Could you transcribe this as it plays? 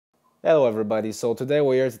Hello everybody, so today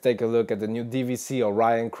we're here to take a look at the new DVC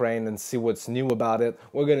Orion crane and see what's new about it.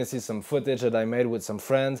 We're gonna see some footage that I made with some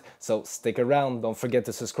friends, so stick around. Don't forget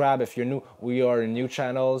to subscribe if you're new. We are a new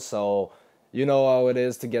channel, so you know how it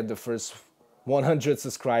is to get the first 100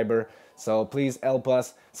 subscriber. So please help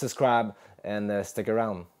us, subscribe, and stick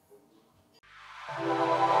around.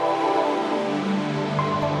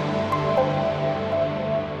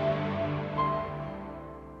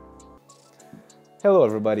 Hello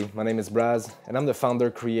everybody, my name is Brazz and I'm the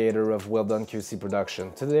founder-creator of WDQC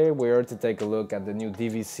production. Today we're here to take a look at the new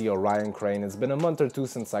DVC Orion crane. It's been a month or two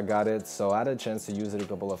since I got it, so I had a chance to use it a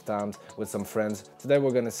couple of times with some friends. Today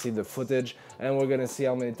we're gonna see the footage and we're gonna see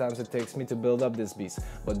how many times it takes me to build up this beast.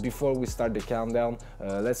 But before we start the countdown,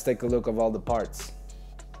 let's take a look of all the parts.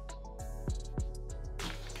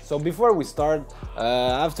 So before we start,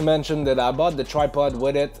 I have to mention that I bought the tripod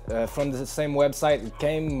with it from the same website. It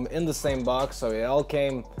came in the same box, so it all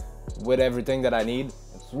came with everything that I need.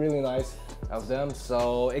 It's really nice of them.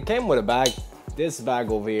 So it came with a bag, this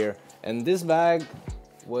bag over here, and this bag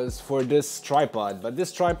was for this tripod, but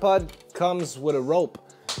this tripod comes with a rope.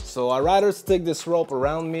 So I'd rather stick this rope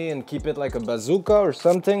around me and keep it like a bazooka or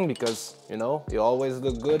something, because you know, you always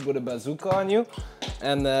look good with a bazooka on you.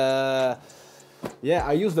 And yeah,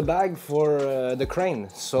 I use the bag for the crane.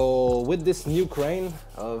 So with this new crane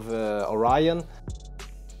of Orion,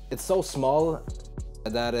 it's so small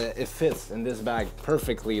that it fits in this bag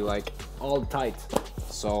perfectly, like all tight.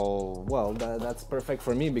 So, well, that's perfect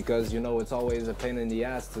for me, because you know it's always a pain in the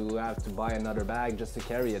ass to have to buy another bag just to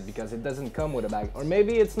carry it, because it doesn't come with a bag. Or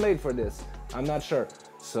maybe it's made for this, I'm not sure.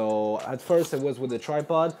 So at first it was with the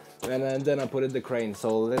tripod, and then I put it the crane.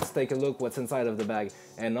 So let's take a look what's inside of the bag.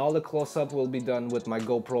 And all the close-up will be done with my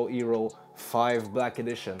GoPro Hero 5 Black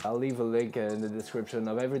Edition. I'll leave a link in the description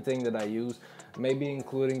of everything that I use, maybe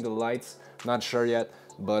including the lights, not sure yet.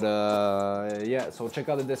 But yeah, so check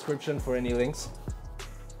out the description for any links.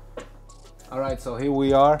 Alright, so here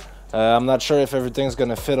we are. I'm not sure if everything's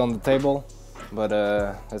gonna fit on the table, but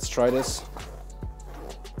let's try this.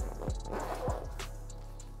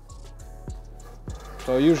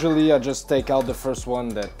 So usually I just take out the first one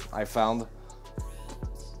that I found.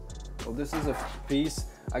 So this is a piece.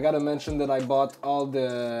 I gotta mention that I bought all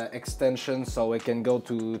the extensions so it can go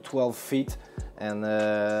to 12 feet, and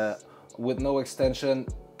with no extension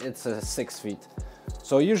it's 6 feet.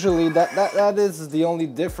 So usually that is the only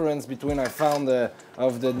difference between I found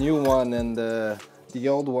of the new one and the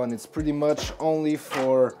old one. It's pretty much only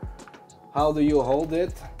for how do you hold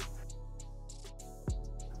it.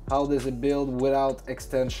 How does it build without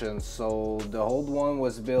extensions? So the old one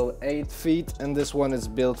was built 8 feet and this one is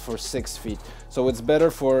built for 6 feet. So it's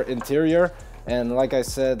better for interior, and like I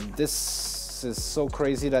said, this is so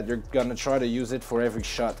crazy that you're gonna try to use it for every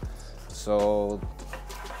shot. So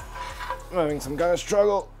I'm having some kind of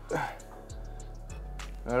struggle.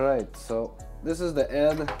 All right, so this is the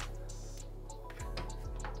head.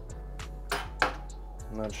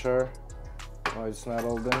 I'm not sure. Oh, it's not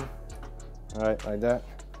holding. All right, like that.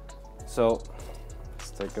 So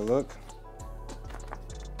let's take a look.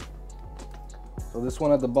 So this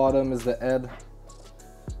one at the bottom is the head.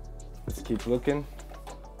 Let's keep looking.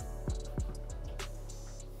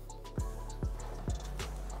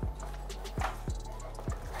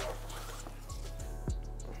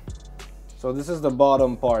 So this is the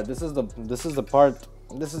bottom part. This is the part.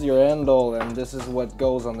 This is your handle, and this is what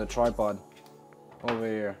goes on the tripod over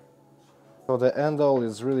here. So the handle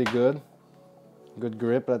is really good. Good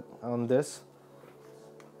grip on this,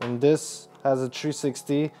 and this has a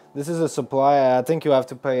 360. This is a supply. I think you have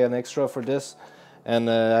to pay an extra for this, and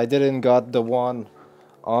I didn't got the one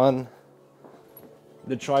on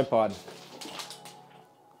the tripod.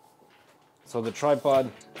 So the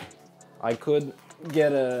tripod, I could get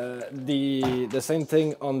the same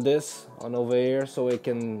thing on this on over here, so it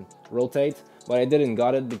can rotate, but I didn't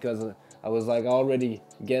got it because I was like, I already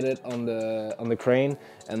get it on the crane,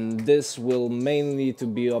 and this will mainly to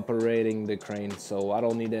be operating the crane, so I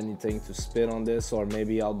don't need anything to spin on this, or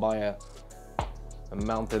maybe I'll buy a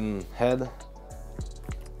mountain head.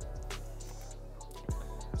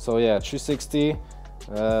 So yeah, 360.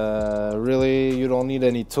 Really, you don't need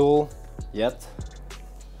any tool yet,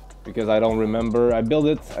 because I don't remember. I built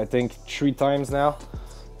it, I think, 3 times now,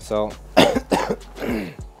 so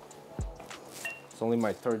it's only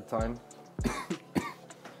my 3rd time.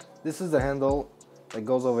 This is the handle that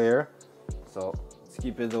goes over here, so let's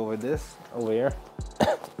keep it over here.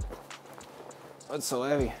 It's so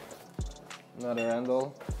heavy. Another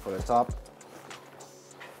handle for the top.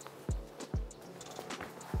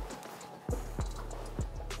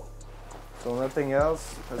 So nothing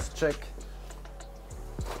else. Let's check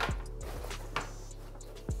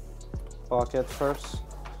pocket first.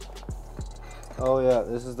 Oh yeah,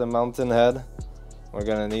 this is the mountain head. We're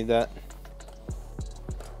gonna need that.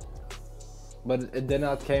 But it did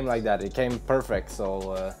not came like that. It came perfect. So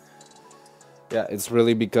yeah, it's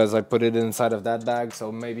really because I put it inside of that bag.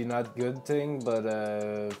 So maybe not good thing, but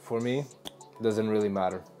for me, it doesn't really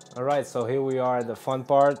matter. All right, so here we are at the fun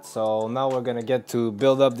part. So now we're gonna get to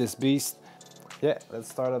build up this beast. Yeah, let's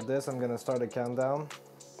start up this. I'm gonna start a countdown.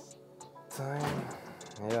 Time.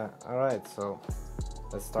 Yeah, all right, so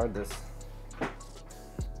let's start this.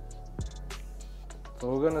 So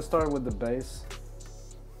we're gonna start with the base.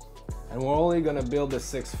 And we're only gonna build the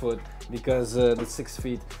 6 foot because the 6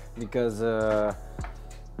 feet because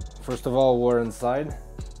first of all we're inside,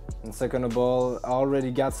 and second of all I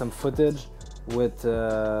already got some footage with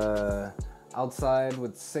outside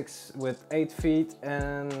with 8 feet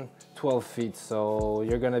and 12 feet. So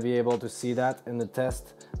you're gonna be able to see that in the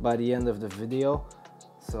test by the end of the video.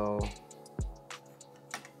 So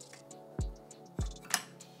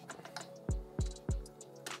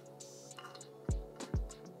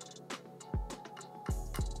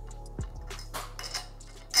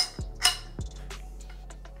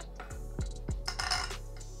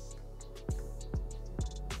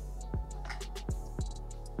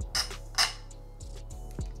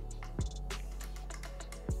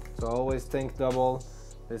always think double.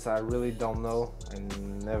 This I really don't know. I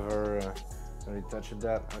never really touched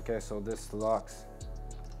that. Okay, so this locks.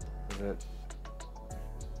 Is it?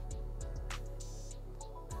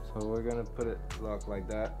 So we're gonna put it locked like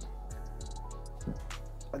that.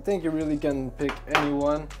 I think you really can pick any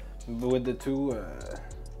one with the 2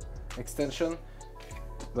 extension.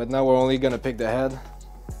 But now we're only gonna pick the head.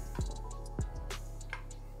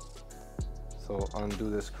 So undo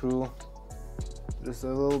the screw. Just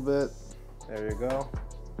a little bit. There you go.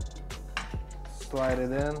 Slide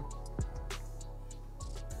it in.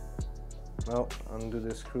 No, undo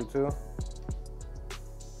the screw too.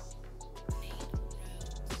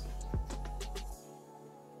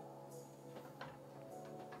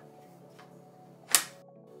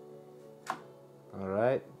 All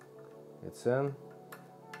right, it's in.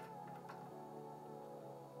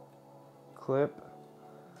 Clip.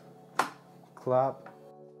 Clap.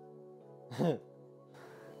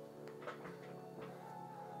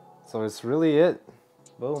 So it's really it.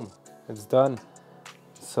 Boom, it's done.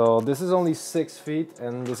 So this is only 6 feet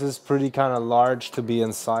and this is pretty kind of large to be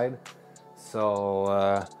inside. So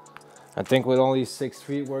I think with only 6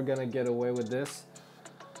 feet we're gonna get away with this.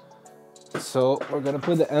 So we're gonna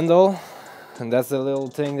put the handle, and that's the little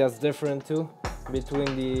thing that's different too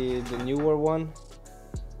between the newer one.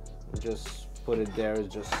 Just put it there, it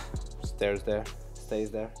just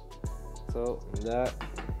stays there. So that.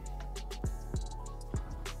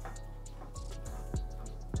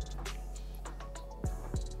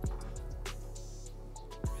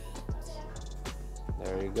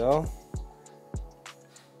 There you go.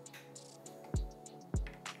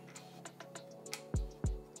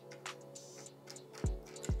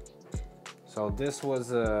 So this was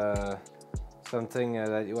something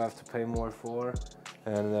that you have to pay more for,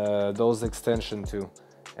 and those extension too.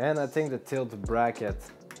 And I think the tilt bracket,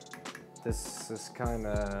 this is kind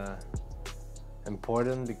of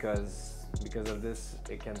important because of this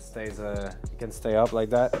it can stay up like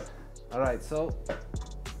that. All right, so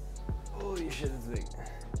holy shit, it's big.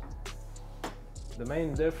 The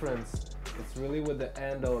main difference it's really with the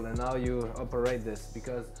handle and how you operate this,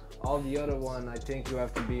 because all the other one I think you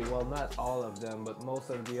have to be, well, not all of them, but most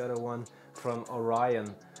of the other one from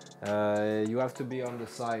Orion, you have to be on the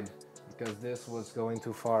side because this was going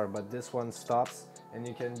too far, but this one stops and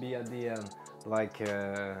you can be at the end, like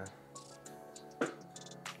I'm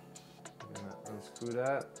gonna unscrew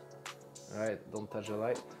that. All right, don't touch the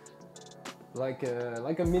light. Like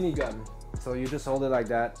a minigun. So you just hold it like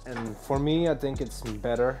that, and for me I think it's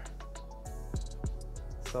better.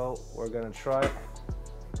 So we're gonna try.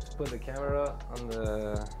 Put the camera on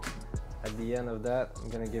at the end of that. I'm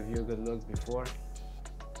gonna give you a good look before.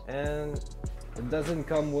 And it doesn't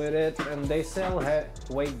come with it, and they sell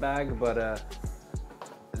weight bag, but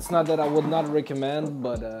it's not that I would not recommend,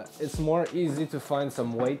 but it's more easy to find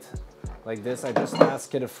some weight like this. I just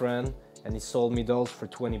asked a friend and he sold me those for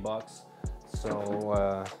 20 bucks.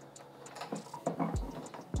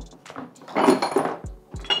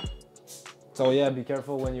 So yeah, be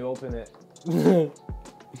careful when you open it.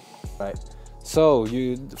 Right, so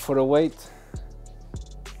for the weight,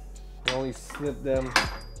 you only slip them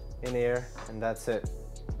in here and that's it.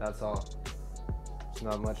 That's all. There's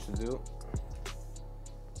not much to do.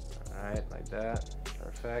 All right, like that.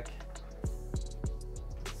 Perfect.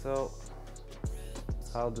 So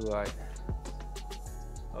how do I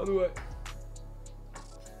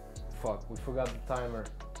fuck, we forgot the timer.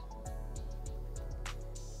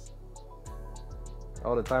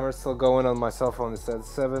 Oh, the timer's still going on my cell phone. It said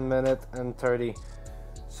 7 minutes and 30.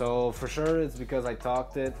 So for sure it's because I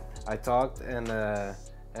talked and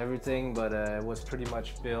everything, but it was pretty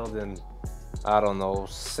much built in, I don't know,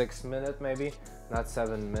 6 minutes maybe, not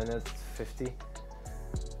 7 minutes 50.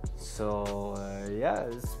 So yeah,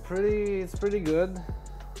 it's pretty good,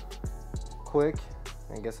 quick.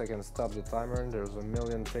 I guess I can stop the timer. There's a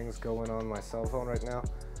million things going on my cell phone right now.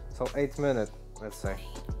 So 8 minutes, let's say.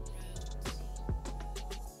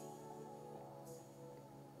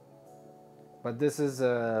 But this is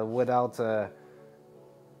without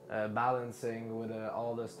balancing with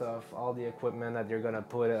all the stuff, all the equipment that you're gonna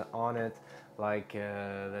put on it. Like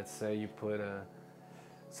let's say you put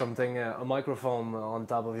something, a microphone on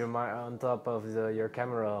top of your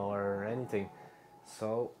camera or anything.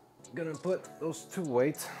 So I'm gonna put those two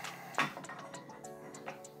weights.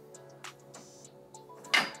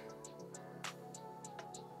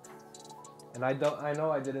 And I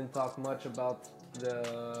know I didn't talk much about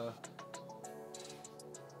the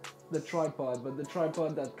tripod, but the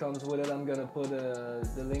tripod that comes with it, I'm gonna put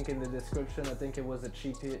the link in the description. I think it was a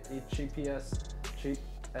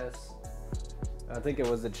I think it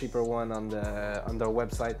was the cheaper one on their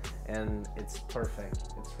website, and it's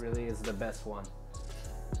perfect. It's the best one.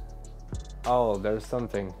 Oh, there's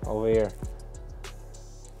something over here.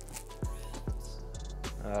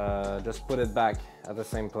 Just put it back at the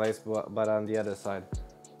same place, but on the other side,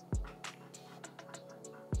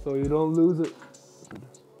 so you don't lose it.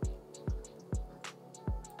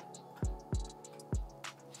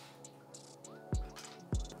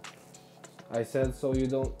 I said so you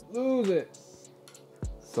don't lose it.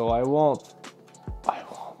 So I won't.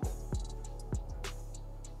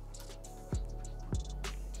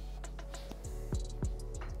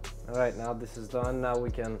 Alright, now this is done. Now we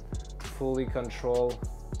can fully control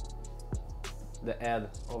the head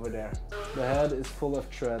over there. The head is full of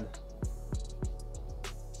thread.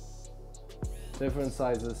 Different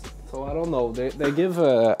sizes. So I don't know, they give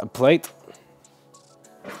a plate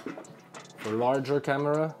for larger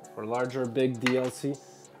camera, for larger big DLC,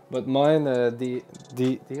 but mine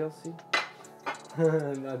DLC?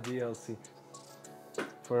 Not DLC.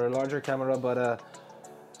 For a larger camera, but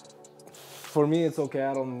for me it's okay,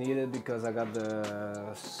 I don't need it because I got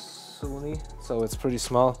the Sony, so it's pretty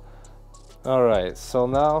small. Alright, so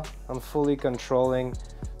now I'm fully controlling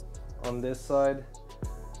on this side,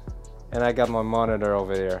 and I got my monitor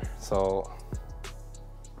over there, so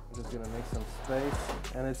I'm just gonna make some space.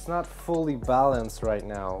 And it's not fully balanced right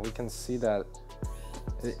now. We can see that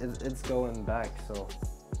it's going back, so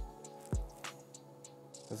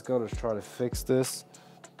let's go to try to fix this.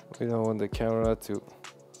 We don't want the camera to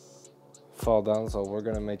fall down, so we're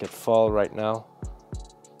gonna make it fall right now,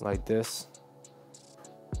 like this.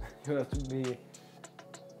 You have to be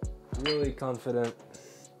really confident.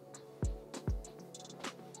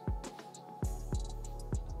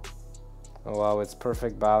 Oh wow, it's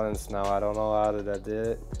perfect balance now. I don't know how I did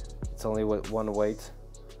it. It's only with one weight.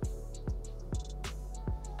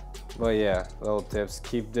 But yeah, little tips.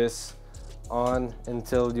 Keep this on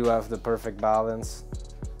until you have the perfect balance.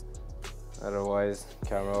 Otherwise,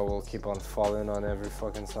 camera will keep on falling on every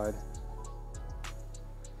fucking side.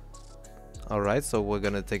 Alright, so we're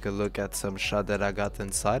gonna take a look at some shot that I got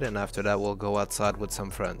inside, and after that we'll go outside with some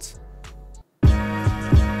friends.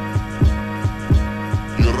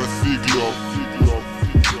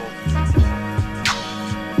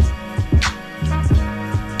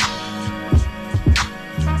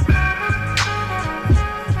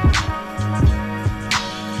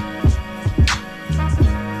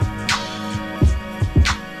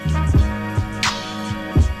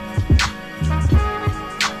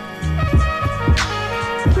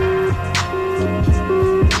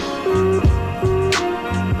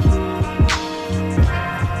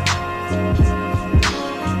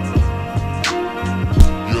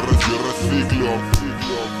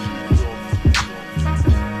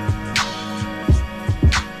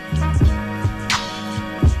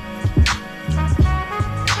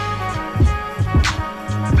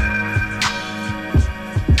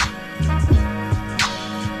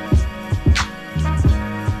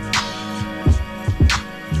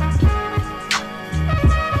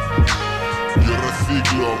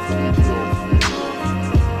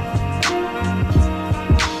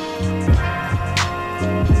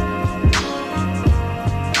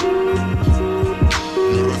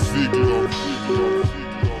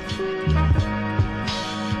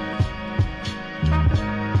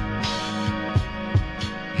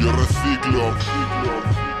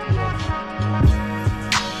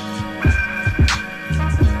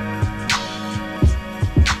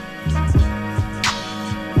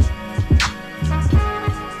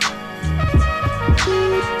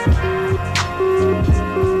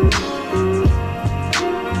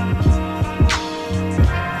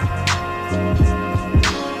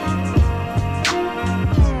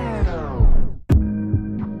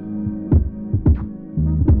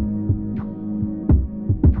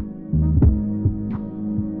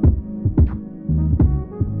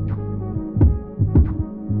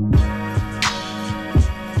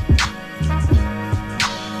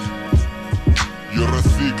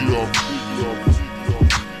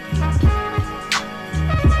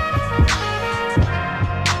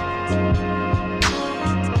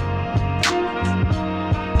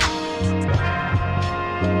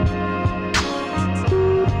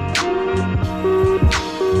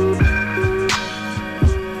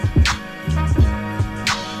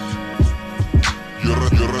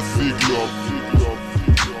 I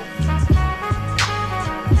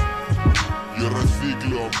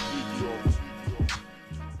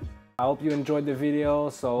hope you enjoyed the video,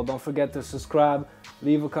 so don't forget to subscribe,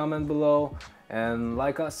 leave a comment below, and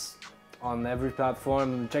like us on every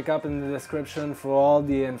platform. Check up in the description for all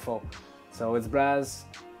the info. So it's Brazz,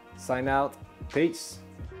 sign out, peace.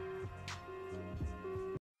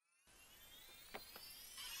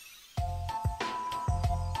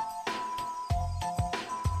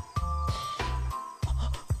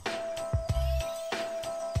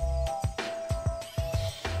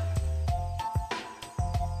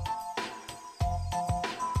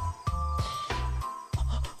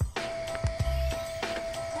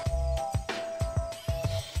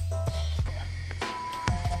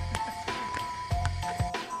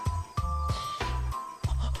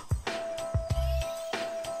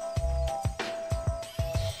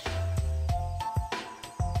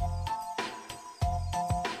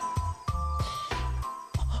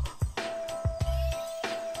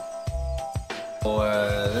 So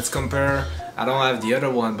let's compare. I don't have the other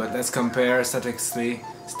one, but let's compare statistically.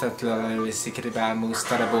 And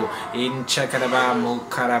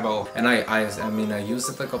I mean I used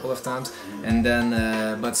it a couple of times, and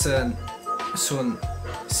then but soon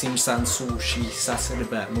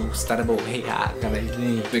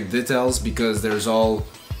big details because there's all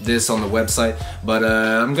this on the website, but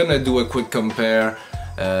I'm gonna do a quick comparison.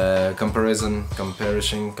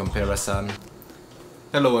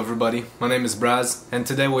 Hello everybody, my name is Brazz, and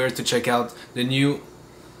today we're here to check out the new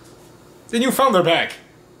founder pack.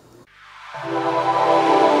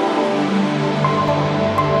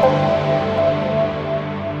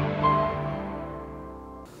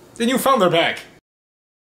 The new founder pack.